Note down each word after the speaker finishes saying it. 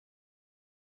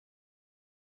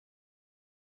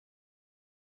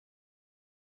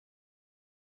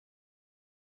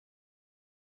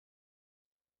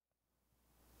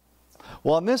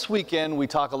Well, on this weekend, we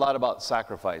talk a lot about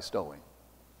sacrifice, don't we?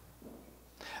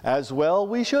 As well,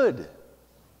 we should.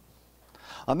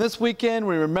 On this weekend,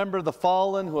 we remember the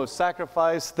fallen who have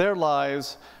sacrificed their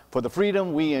lives for the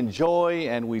freedom we enjoy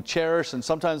and we cherish, and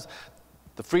sometimes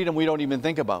the freedom we don't even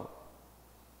think about.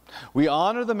 We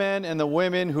honor the men and the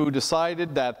women who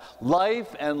decided that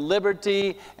life and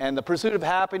liberty and the pursuit of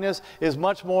happiness is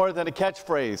much more than a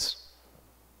catchphrase.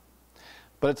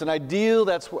 But it's an ideal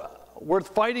that's worth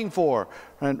fighting for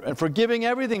and for giving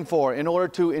everything for in order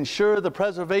to ensure the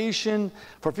preservation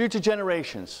for future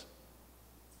generations.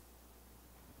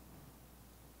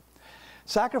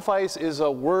 Sacrifice is a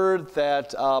word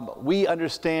that we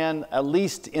understand, at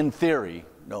least in theory,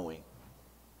 don't we?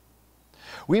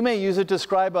 We may use it to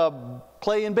describe a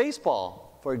play in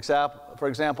baseball. For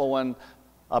example, when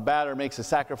a batter makes a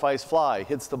sacrifice fly,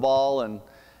 hits the ball and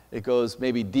it goes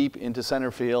maybe deep into center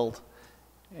field,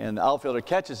 and the outfielder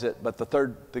catches it, but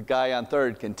the guy on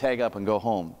third can tag up and go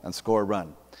home and score a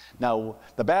run. Now,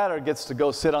 the batter gets to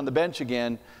go sit on the bench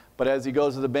again, but as he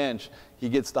goes to the bench, he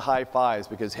gets the high fives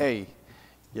because, hey,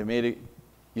 you made it,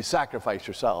 you sacrificed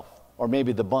yourself. Or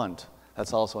maybe the bunt.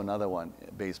 That's also another one,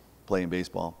 playing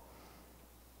baseball.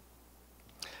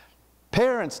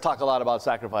 Parents talk a lot about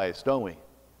sacrifice, don't we?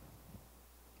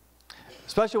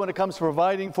 Especially when it comes to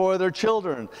providing for their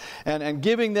children and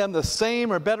giving them the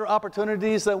same or better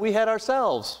opportunities that we had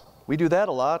ourselves. We do that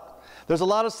a lot. There's a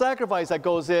lot of sacrifice that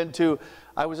goes into,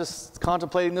 I was just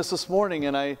contemplating this morning,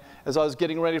 and as I was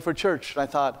getting ready for church, I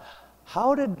thought,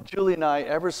 how did Julie and I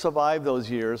ever survive those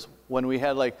years when we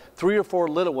had like 3 or 4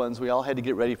 little ones we all had to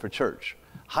get ready for church?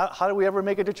 How did we ever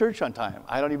make it to church on time?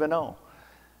 I don't even know.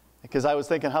 Because I was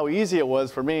thinking how easy it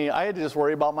was for me. I had to just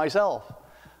worry about myself.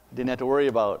 I didn't have to worry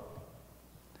about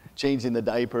changing the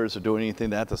diapers or doing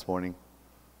anything like that this morning.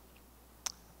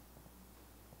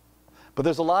 But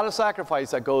there's a lot of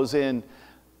sacrifice that goes in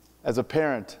as a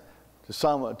parent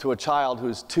to a child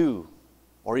who's 2,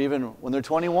 or even when they're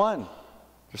 21.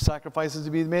 There's sacrifices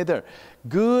to be made there.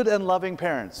 Good and loving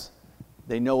parents,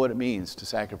 they know what it means to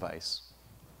sacrifice.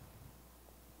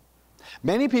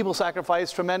 Many people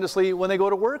sacrifice tremendously when they go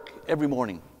to work every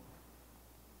morning.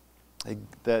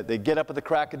 They get up at the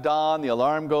crack of dawn, the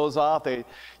alarm goes off,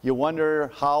 you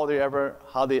wonder how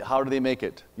do they make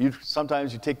it.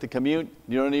 Sometimes you take the commute,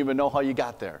 you don't even know how you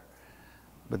got there.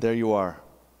 But there you are.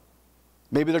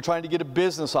 Maybe they're trying to get a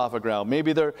business off the ground.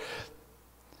 Maybe they're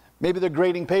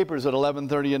grading papers at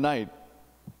 11:30 at night.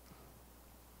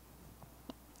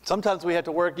 Sometimes we have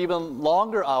to work even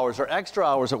longer hours or extra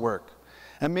hours at work.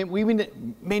 And we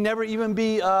may never even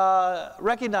be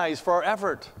recognized for our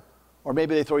effort. Or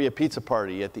maybe they throw you a pizza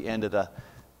party at the end of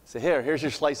say, here's your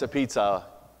slice of pizza.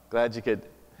 Glad you could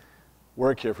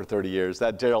work here for 30 years.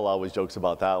 That Daryl always jokes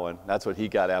about that one. That's what he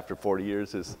got after 40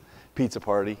 years, his pizza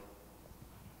party.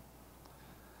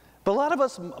 But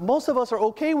most of us are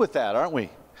okay with that, aren't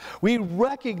we? We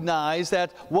recognize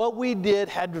that what we did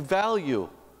had value.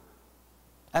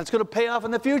 And it's going to pay off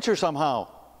in the future somehow.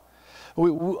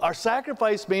 Our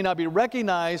sacrifice may not be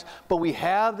recognized, but we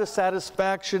have the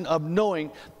satisfaction of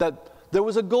knowing that there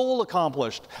was a goal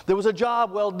accomplished. There was a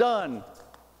job well done.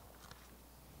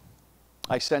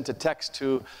 I sent a text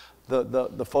to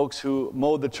the folks who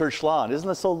mowed the church lawn. Isn't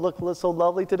it so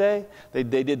lovely today? They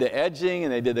did the edging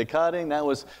and they did the cutting. That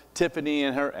was Tiffany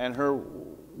and her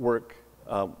work,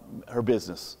 her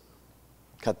business.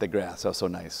 Cut the grass. That was so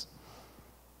nice.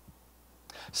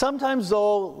 Sometimes,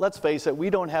 though, let's face it, we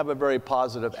don't have a very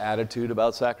positive attitude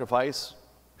about sacrifice.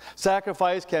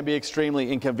 Sacrifice can be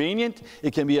extremely inconvenient.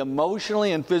 It can be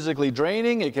emotionally and physically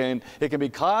draining. It can be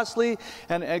costly,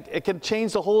 and it can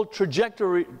change the whole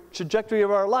trajectory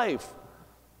of our life.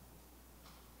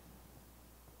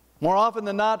 More often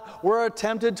than not, we're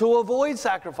tempted to avoid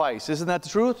sacrifice. Isn't that the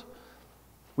truth?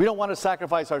 We don't want to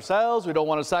sacrifice ourselves. We don't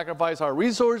want to sacrifice our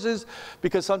resources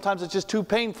because sometimes it's just too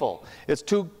painful. It's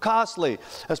too costly,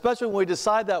 especially when we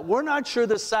decide that we're not sure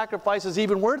this sacrifice is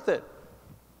even worth it.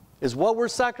 Is what we're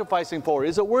sacrificing for,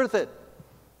 is it worth it?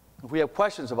 If we have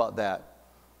questions about that,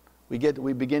 we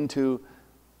begin to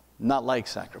not like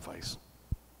sacrifice.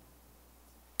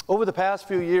 Over the past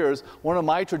few years, one of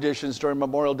my traditions during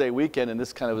Memorial Day weekend, and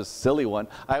this kind of a silly one,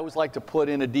 I always like to put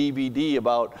in a DVD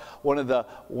about one of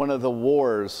the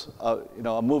wars,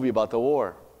 a movie about the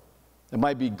war. It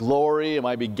might be Glory, it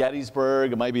might be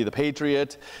Gettysburg, it might be The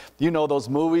Patriot. You know, those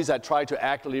movies that try to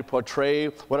accurately portray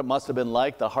what it must have been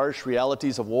like, the harsh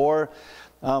realities of war.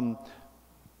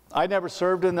 I never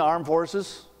served in the armed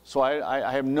forces, so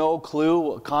I have no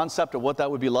concept of what that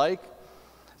would be like.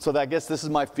 So I guess this is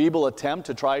my feeble attempt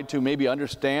to try to maybe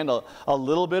understand a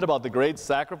little bit about the great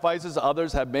sacrifices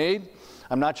others have made.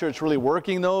 I'm not sure it's really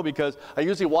working though, because I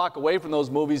usually walk away from those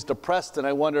movies depressed, and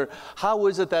I wonder, how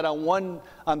is it that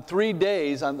on 3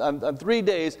 days,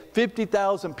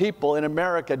 50,000 people in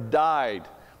America died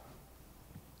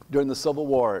during the Civil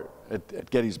War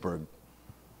at Gettysburg?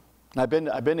 And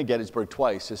I've been to Gettysburg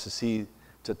twice just to see,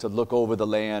 to look over the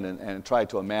land and try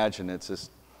to imagine. It's just,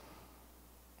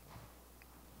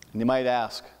 and you might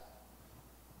ask,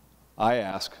 I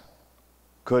ask,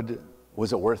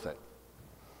 was it worth it?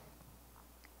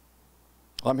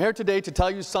 Well, I'm here today to tell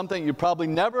you something you probably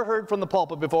never heard from the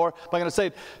pulpit before, but I'm going to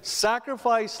say,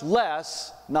 sacrifice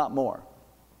less, not more.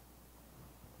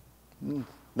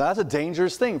 That's a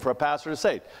dangerous thing for a pastor to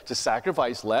say, to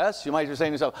sacrifice less. You might be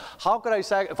saying to yourself, how could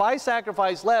I if I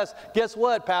sacrifice less, guess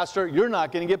what, pastor? You're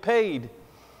not going to get paid.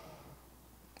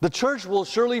 The church will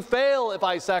surely fail if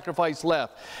I sacrifice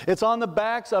less. It's on the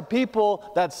backs of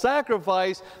people that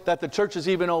sacrifice that the church is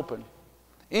even open.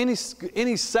 Any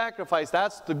sacrifice,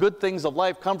 that's the good things of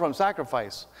life come from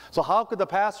sacrifice. So how could the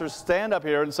pastor stand up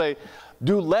here and say,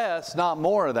 do less, not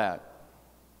more of that?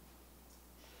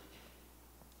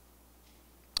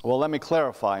 Well, let me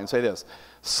clarify and say this.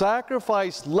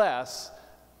 Sacrifice less,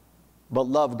 but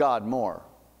love God more.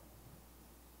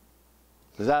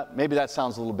 Maybe that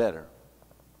sounds a little better.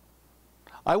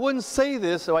 I wouldn't say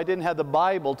this if I didn't have the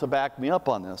Bible to back me up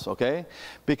on this, okay?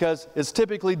 Because it's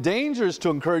typically dangerous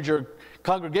to encourage your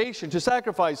congregation to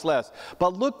sacrifice less.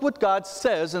 But look what God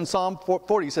says in Psalm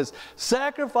 40. He says,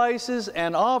 sacrifices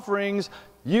and offerings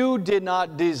you did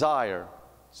not desire.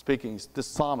 This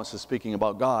psalmist is speaking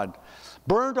about God.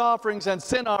 Burnt offerings and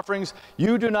sin offerings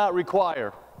you do not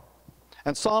require.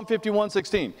 And Psalm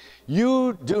 51:16,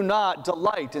 you do not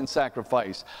delight in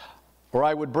sacrifice, or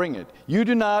I would bring it. You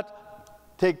do not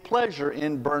take pleasure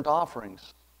in burnt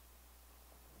offerings.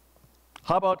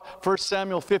 How about 1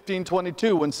 Samuel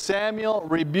 15:22, when Samuel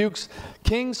rebukes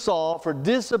King Saul for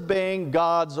disobeying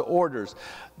God's orders?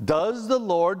 Does the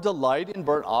Lord delight in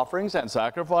burnt offerings and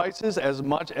sacrifices as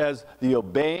much as the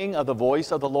obeying of the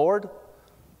voice of the Lord?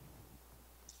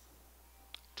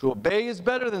 To obey is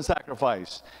better than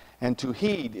sacrifice, and to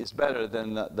heed is better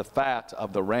than the fat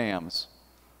of the rams.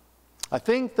 I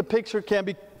think the picture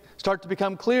can start to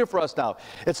become clear for us now.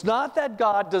 It's not that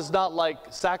God does not like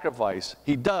sacrifice.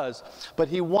 He does, but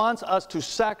He wants us to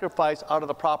sacrifice out of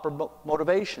the proper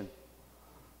motivation.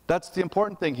 That's the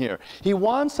important thing here. He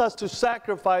wants us to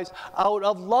sacrifice out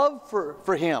of love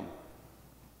for Him.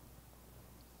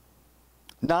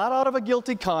 Not out of a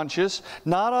guilty conscience,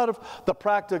 not out of the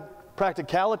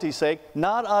practicality's sake,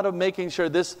 not out of making sure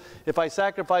this, if I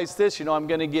sacrifice this, I'm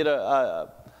going to get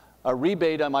a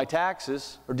rebate on my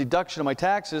taxes or deduction of my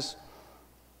taxes.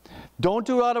 Don't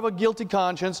do it out of a guilty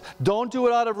conscience. Don't do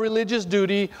it out of religious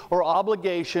duty or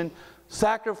obligation.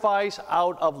 Sacrifice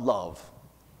out of love.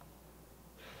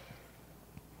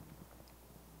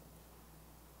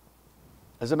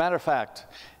 As a matter of fact,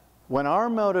 when our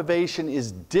motivation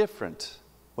is different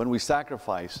when we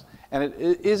sacrifice, and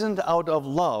it isn't out of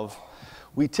love,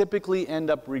 we typically end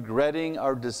up regretting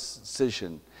our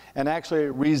decision and actually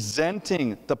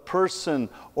resenting the person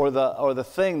or the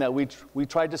thing that we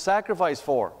tried to sacrifice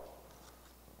for.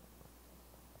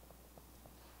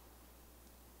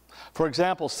 For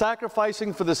example,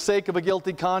 sacrificing for the sake of a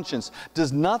guilty conscience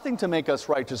does nothing to make us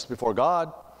righteous before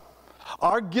God.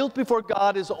 Our guilt before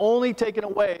God is only taken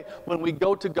away when we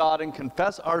go to God and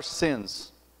confess our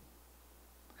sins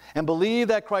and believe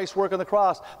that Christ's work on the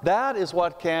cross. That is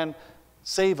what can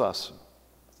save us.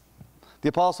 The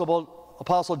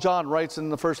Apostle John writes in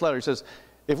the first letter, he says,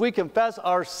 if we confess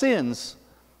our sins,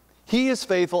 He is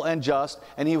faithful and just,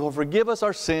 and He will forgive us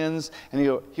our sins, and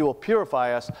He will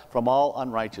purify us from all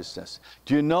unrighteousness.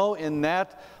 Do you know in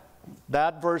that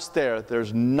verse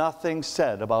there's nothing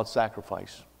said about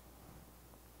sacrifice?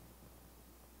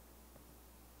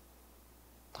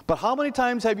 But how many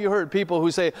times have you heard people who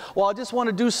say, well, I just want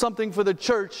to do something for the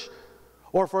church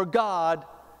or for God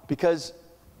because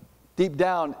deep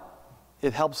down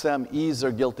it helps them ease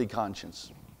their guilty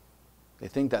conscience. They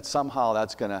think that somehow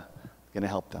that's going to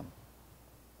help them.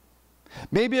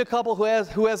 Maybe a couple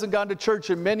who hasn't gone to church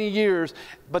in many years,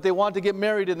 but they want to get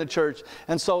married in the church,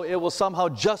 and so it will somehow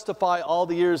justify all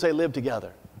the years they lived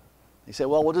together. They say,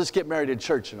 well, we'll just get married in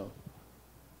church,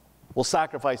 We'll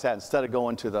sacrifice that instead of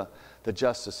going to the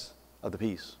justice of the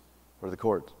peace or the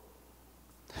court.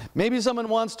 Maybe someone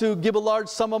wants to give a large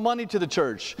sum of money to the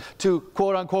church to,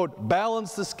 quote unquote,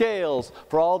 balance the scales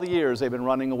for all the years they've been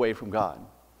running away from God.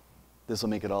 This will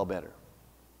make it all better.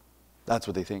 That's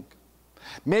what they think.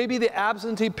 Maybe the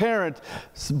absentee parent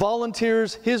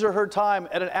volunteers his or her time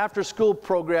at an after-school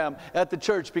program at the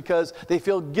church because they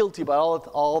feel guilty about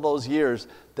all those years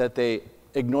that they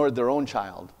ignored their own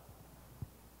child.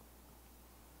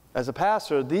 As a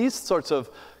pastor, these sorts of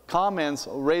comments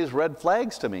raise red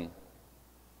flags to me.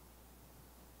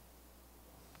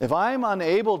 If I'm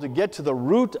unable to get to the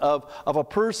root of a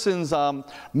person's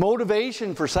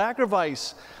motivation for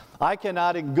sacrifice, I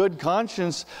cannot in good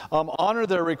conscience honor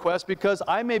their request because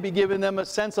I may be giving them a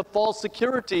sense of false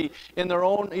security in their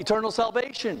own eternal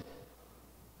salvation.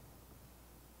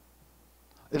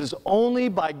 It is only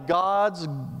by God's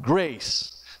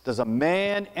grace does a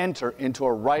man enter into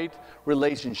a right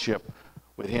relationship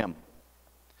with Him.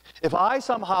 If I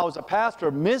somehow as a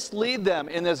pastor mislead them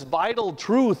in this vital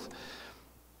truth,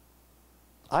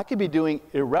 I could be doing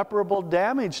irreparable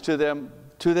damage to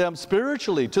them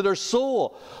spiritually, to their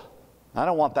soul. I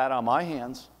don't want that on my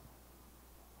hands.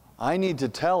 I need to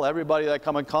tell everybody that I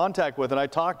come in contact with and I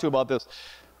talk to about this.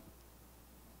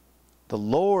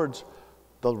 The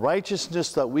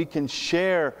righteousness that we can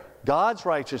share, God's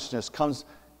righteousness, comes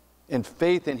in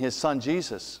faith in His Son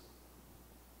Jesus.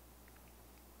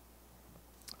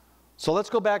 So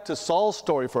let's go back to Saul's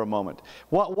story for a moment.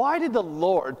 Why did the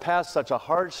Lord pass such a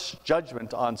harsh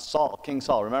judgment on Saul, King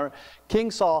Saul? Remember, King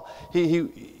Saul,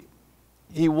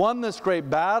 he won this great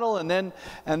battle, and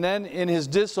then in his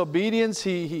disobedience,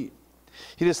 he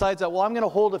decides that, well, I'm going to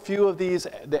hold a few of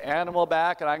the animal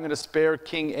back, and I'm going to spare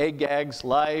King Agag's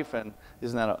life. And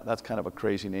that's kind of a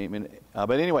crazy name?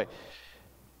 But anyway,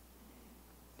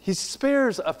 he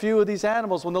spares a few of these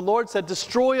animals when the Lord said,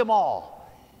 destroy them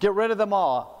all, get rid of them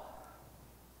all.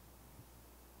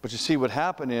 But you see, what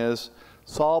happened is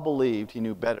Saul believed he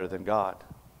knew better than God.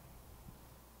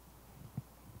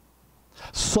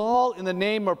 Saul, in the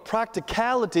name of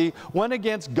practicality, went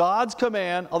against God's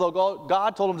command, although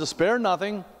God told him to spare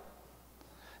nothing.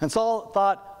 And Saul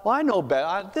thought, well, I know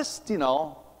better. God's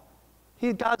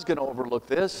going to overlook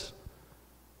this.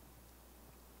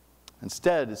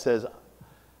 Instead, it says,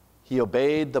 he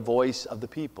obeyed the voice of the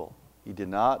people. He did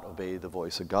not obey the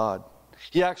voice of God.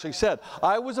 He actually said,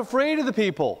 I was afraid of the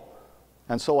people,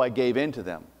 and so I gave in to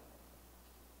them.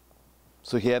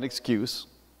 So he had an excuse.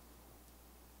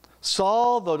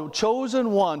 Saul, the chosen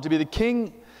one to be the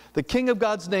king of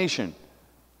God's nation.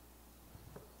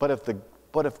 But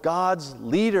if God's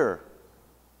leader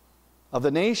of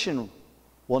the nation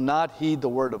will not heed the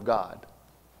word of God,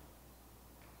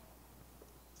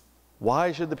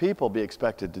 why should the people be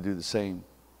expected to do the same?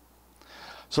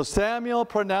 So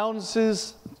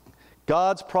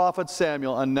God's prophet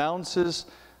Samuel announces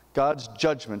God's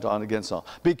judgment against Saul.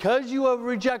 Because you have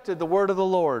rejected the word of the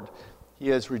Lord, He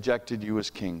has rejected you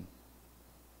as king.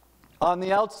 On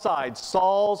the outside,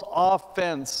 Saul's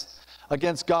offense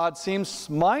against God seems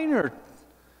minor,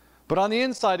 but on the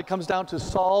inside, it comes down to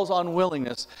Saul's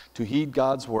unwillingness to heed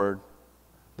God's word.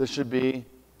 This should be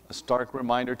a stark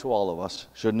reminder to all of us,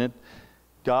 shouldn't it?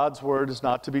 God's word is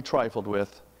not to be trifled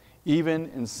with, even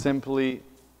in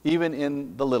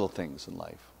the little things in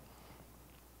life.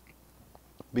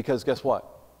 Because guess what?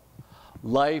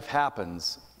 Life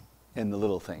happens in the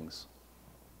little things.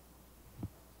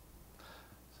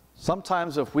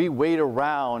 Sometimes if we wait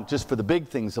around just for the big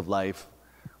things of life,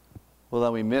 well,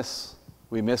 then we miss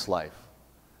life,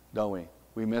 don't we?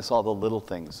 We miss all the little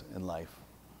things in life.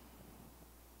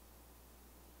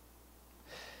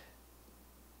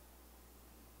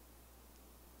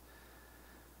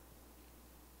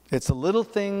 It's the little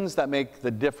things that make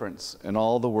the difference in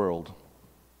all the world,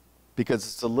 because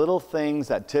it's the little things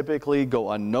that typically go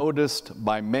unnoticed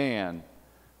by man,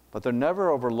 but they're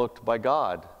never overlooked by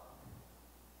God.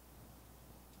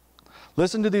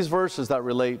 Listen to these verses that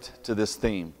relate to this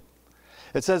theme.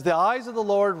 It says, the eyes of the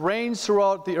Lord range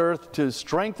throughout the earth to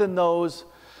strengthen those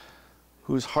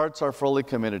whose hearts are fully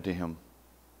committed to Him.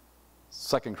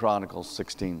 2 Chronicles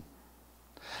 16.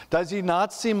 Does He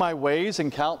not see my ways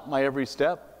and count my every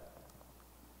step?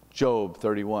 Job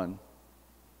 31.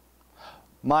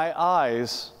 My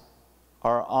eyes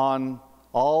are on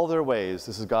all their ways.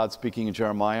 This is God speaking in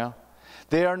Jeremiah.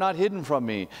 They are not hidden from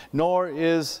me, nor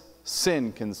is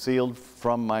sin concealed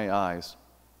from my eyes.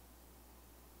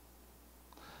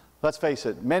 Let's face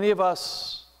it, many of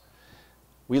us,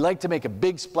 we like to make a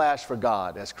big splash for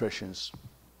God as Christians.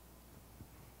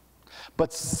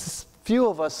 But few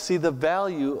of us see the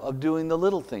value of doing the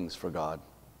little things for God.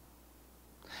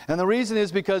 And the reason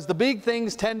is because the big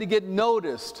things tend to get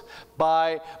noticed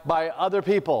by other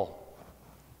people.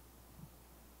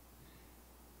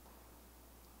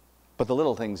 But the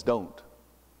little things don't.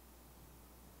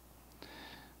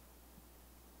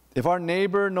 If our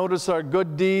neighbor notices our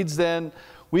good deeds, then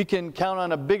we can count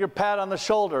on a bigger pat on the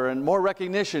shoulder and more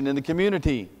recognition in the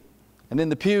community and in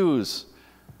the pews.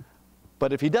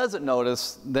 But if he doesn't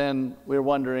notice, then we're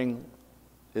wondering,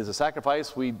 is the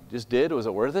sacrifice we just did, was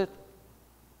it worth it?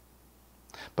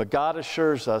 But God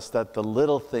assures us that the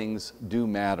little things do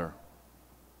matter.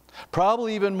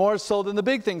 Probably even more so than the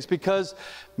big things, because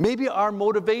maybe our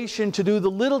motivation to do the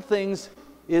little things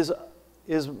is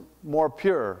more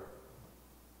pure.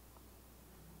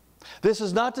 This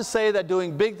is not to say that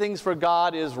doing big things for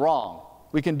God is wrong.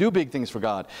 We can do big things for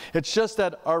God. It's just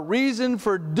that our reason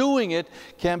for doing it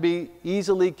can be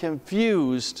easily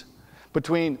confused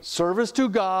between service to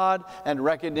God and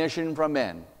recognition from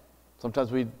men.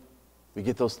 Sometimes we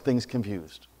get those things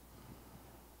confused.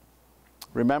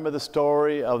 Remember the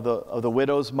story of the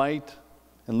widow's mite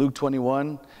in Luke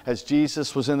 21? As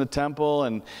Jesus was in the temple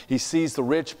and he sees the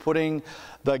rich putting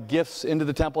the gifts into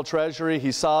the temple treasury,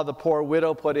 he saw the poor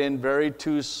widow put in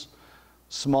two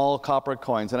small copper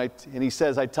coins. And he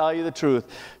says, I tell you the truth,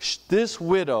 this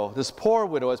poor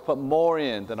widow has put more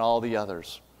in than all the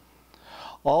others.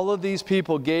 All of these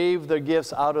people gave their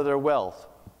gifts out of their wealth,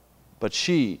 but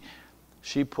she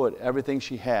put everything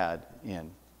she had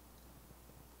in.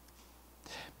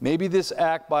 Maybe this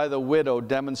act by the widow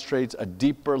demonstrates a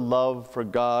deeper love for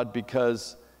God,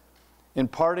 because in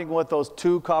parting with those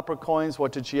 2 copper coins,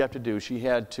 what did she have to do? She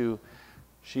had to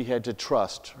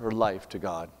trust her life to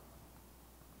God.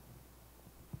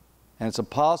 And it's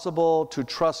impossible to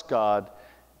trust God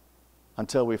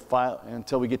until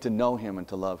we get to know him and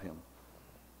to love him.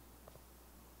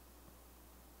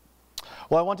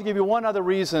 Well, I want to give you one other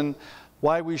reason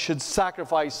why we should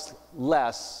sacrifice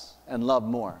less and love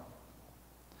more.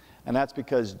 And that's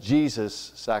because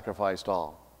Jesus sacrificed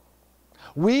all.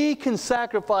 We can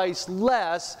sacrifice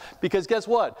less because guess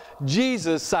what?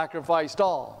 Jesus sacrificed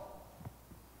all.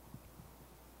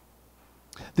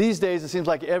 These days, it seems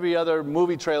like every other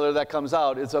movie trailer that comes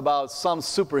out is about some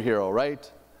superhero,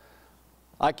 right?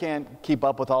 I can't keep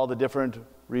up with all the different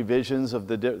revisions of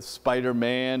the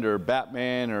Spider-Man or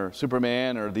Batman or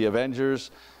Superman or the Avengers.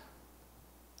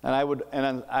 And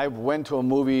I went to a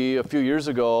movie a few years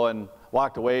ago and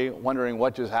walked away wondering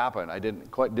what just happened. I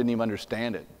didn't even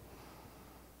understand it.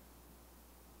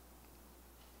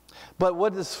 But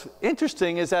what is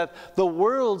interesting is that the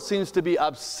world seems to be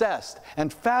obsessed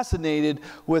and fascinated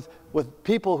with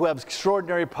people who have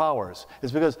extraordinary powers.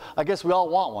 It's because I guess we all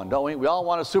want one, don't we? We all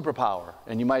want a superpower.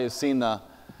 And you might have seen the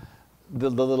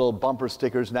little bumper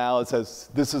stickers now. It says,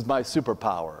 "This is my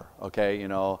superpower." Okay, you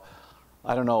know,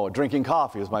 I don't know, drinking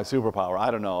coffee is my superpower.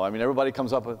 I don't know. I mean, everybody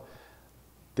comes up with,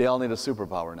 they all need a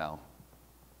superpower now.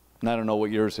 And I don't know what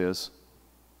yours is.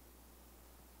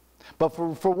 But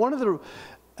for one of the,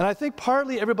 and I think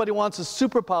partly everybody wants a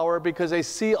superpower because they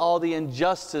see all the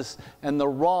injustice and the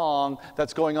wrong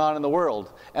that's going on in the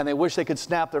world. And they wish they could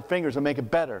snap their fingers and make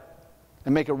it better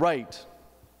and make it right.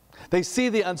 They see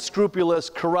the unscrupulous,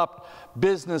 corrupt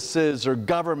businesses or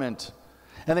government.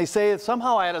 And they say, if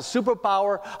somehow I had a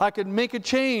superpower, I could make a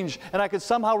change and I could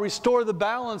somehow restore the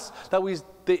balance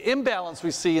the imbalance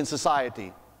we see in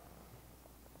society.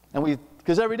 And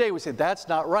because every day we say, that's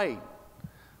not right.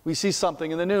 We see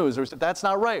something in the news, or we say, that's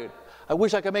not right. I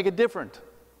wish I could make it different.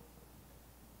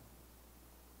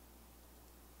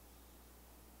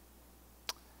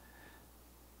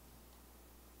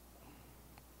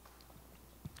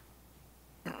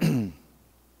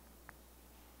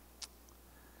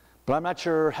 But I'm not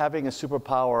sure having a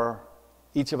superpower,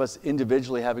 each of us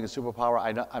individually having a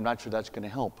superpower, I'm not sure that's going to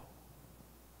help.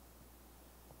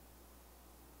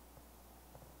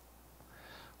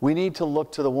 We need to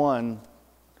look to the one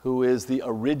who is the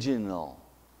original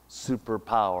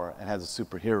superpower and has a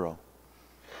superhero.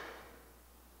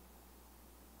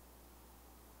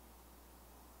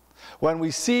 When we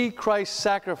see Christ's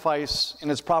sacrifice in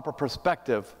its proper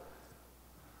perspective,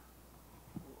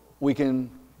 we can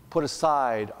put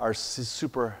aside our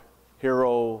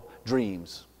superhero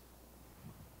dreams.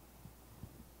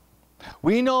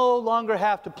 We no longer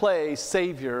have to play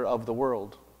savior of the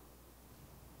world.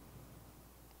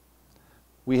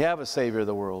 We have a savior of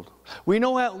the world. We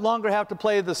no longer have to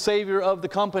play the savior of the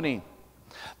company,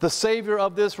 the savior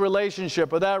of this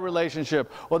relationship or that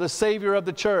relationship, or the savior of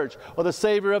the church, or the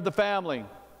savior of the family.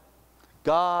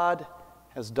 God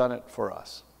has done it for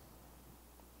us.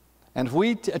 And if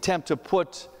we attempt to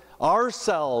put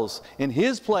ourselves in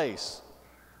His place,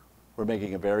 we're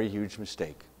making a very huge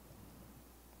mistake.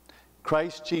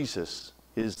 Christ Jesus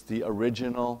is the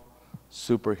original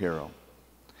superhero.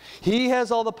 He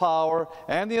has all the power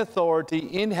and the authority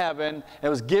in heaven, and it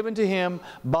was given to Him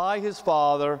by His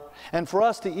Father. And for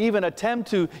us to even attempt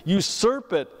to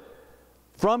usurp it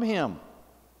from Him,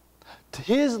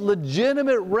 His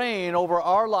legitimate reign over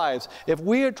our lives, if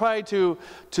we are trying to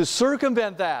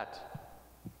circumvent that,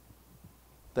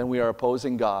 then we are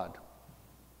opposing God.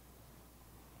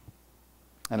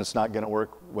 And it's not going to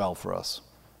work well for us.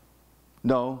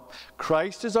 No,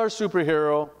 Christ is our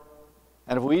superhero,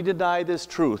 and if we deny this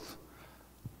truth,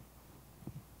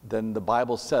 then the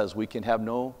Bible says we can have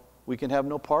no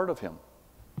part of him.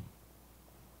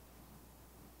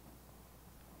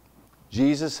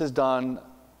 Jesus has done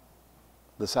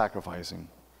the sacrificing.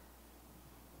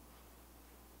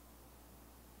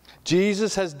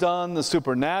 Jesus has done the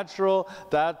supernatural,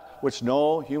 that which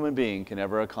no human being can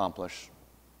ever accomplish.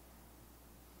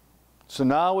 So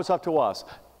now it's up to us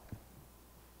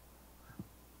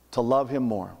to love him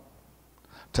more,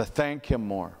 to thank him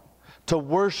more, to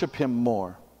worship him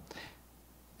more.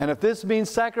 And if this means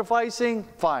sacrificing,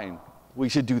 fine, we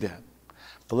should do that.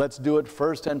 But let's do it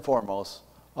first and foremost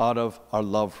out of our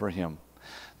love for him.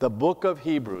 The book of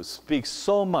Hebrews speaks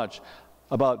so much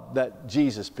about that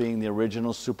Jesus being the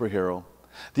original superhero.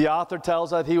 The author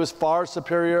tells us he was far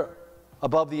superior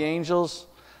above the angels.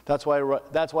 That's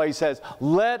why he says,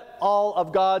 let all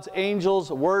of God's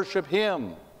angels worship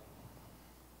him.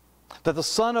 That the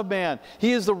Son of Man,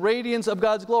 he is the radiance of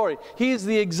God's glory. He is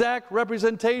the exact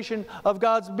representation of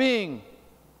God's being.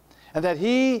 And that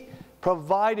he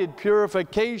provided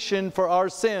purification for our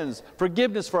sins,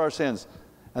 forgiveness for our sins.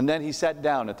 And then he sat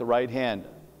down at the right hand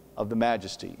of the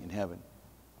Majesty in heaven.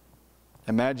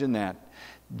 Imagine that.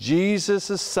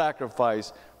 Jesus'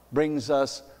 sacrifice brings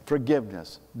us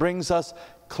forgiveness, brings us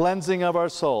cleansing of our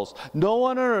souls. No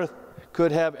one on earth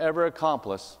could have ever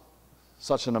accomplished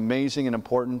such an amazing and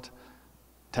important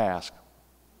task.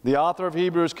 The author of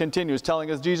Hebrews continues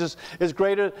telling us Jesus is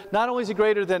greater. Not only is he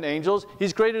greater than angels,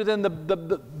 he's greater than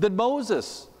than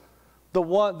Moses,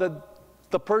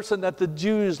 the person that the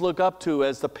Jews look up to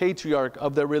as the patriarch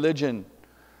of their religion,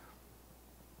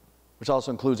 which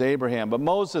also includes Abraham. But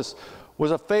Moses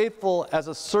was faithful as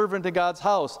a servant in God's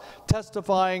house,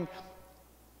 testifying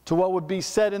to what would be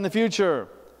said in the future.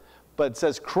 But it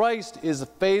says Christ is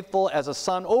faithful as a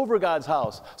son over God's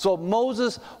house. So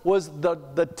Moses was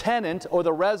the tenant or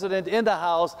the resident in the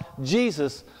house.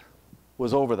 Jesus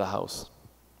was over the house.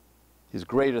 He's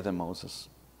greater than Moses.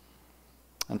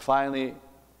 And finally,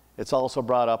 it's also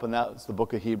brought up, and that's the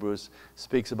book of Hebrews,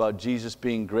 speaks about Jesus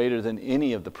being greater than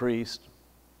any of the priests.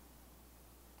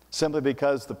 Simply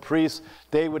because the priests,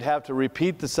 they would have to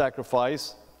repeat the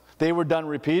sacrifice. They were done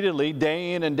repeatedly,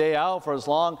 day in and day out, for as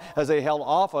long as they held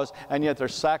office, and yet their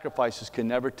sacrifices can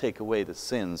never take away the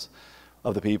sins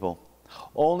of the people.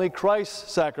 Only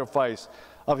Christ's sacrifice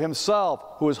of himself,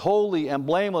 who is holy and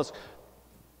blameless,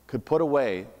 could put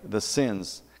away the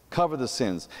sins, cover the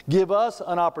sins, give us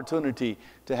an opportunity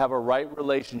to have a right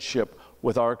relationship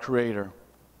with our Creator.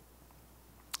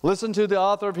 Listen to the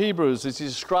author of Hebrews as he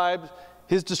describes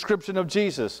his description of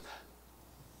Jesus.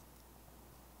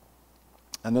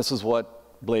 And this is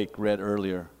what Blake read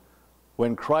earlier.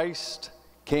 When Christ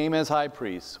came as high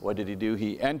priest, what did he do?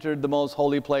 He entered the most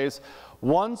holy place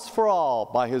once for all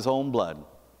by his own blood,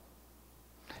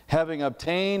 having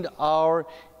obtained our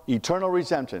eternal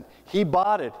redemption. He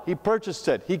bought it. He purchased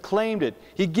it. He claimed it.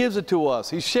 He gives it to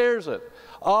us. He shares it.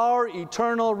 Our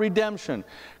eternal redemption.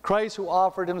 Christ, who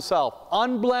offered himself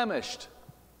unblemished,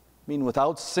 meaning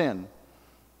without sin.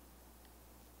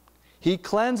 He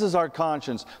cleanses our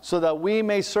conscience so that we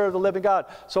may serve the living God.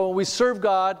 So when we serve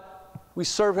God, we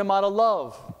serve him out of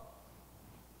love.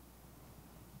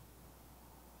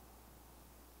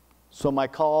 So my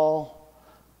call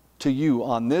to you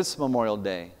on this Memorial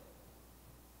Day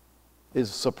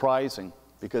is surprising,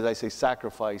 because I say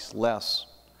sacrifice less.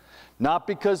 Not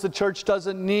because the church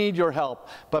doesn't need your help,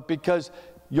 but because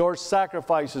your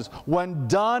sacrifices, when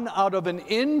done out of an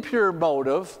impure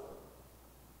motive,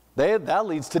 that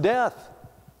leads to death.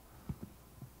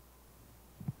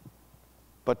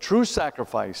 But true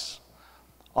sacrifice,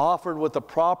 offered with the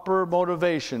proper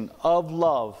motivation of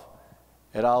love,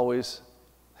 it always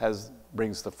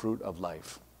brings the fruit of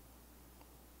life.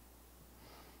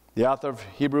 The author of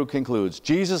Hebrews concludes,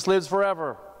 Jesus lives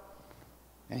forever,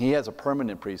 and he has a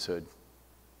permanent priesthood.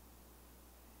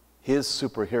 His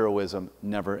superheroism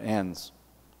never ends.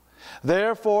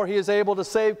 Therefore, he is able to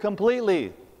save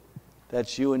completely.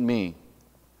 That's you and me,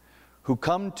 who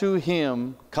come to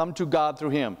him, come to God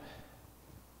through him.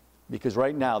 Because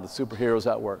right now, the superhero is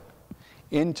at work,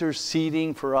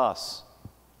 interceding for us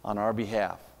on our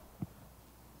behalf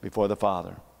before the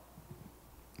Father.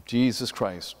 Jesus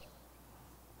Christ,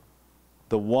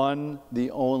 the one,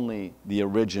 the only, the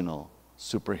original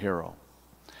superhero.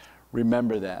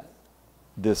 Remember that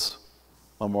this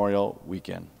Memorial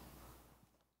weekend.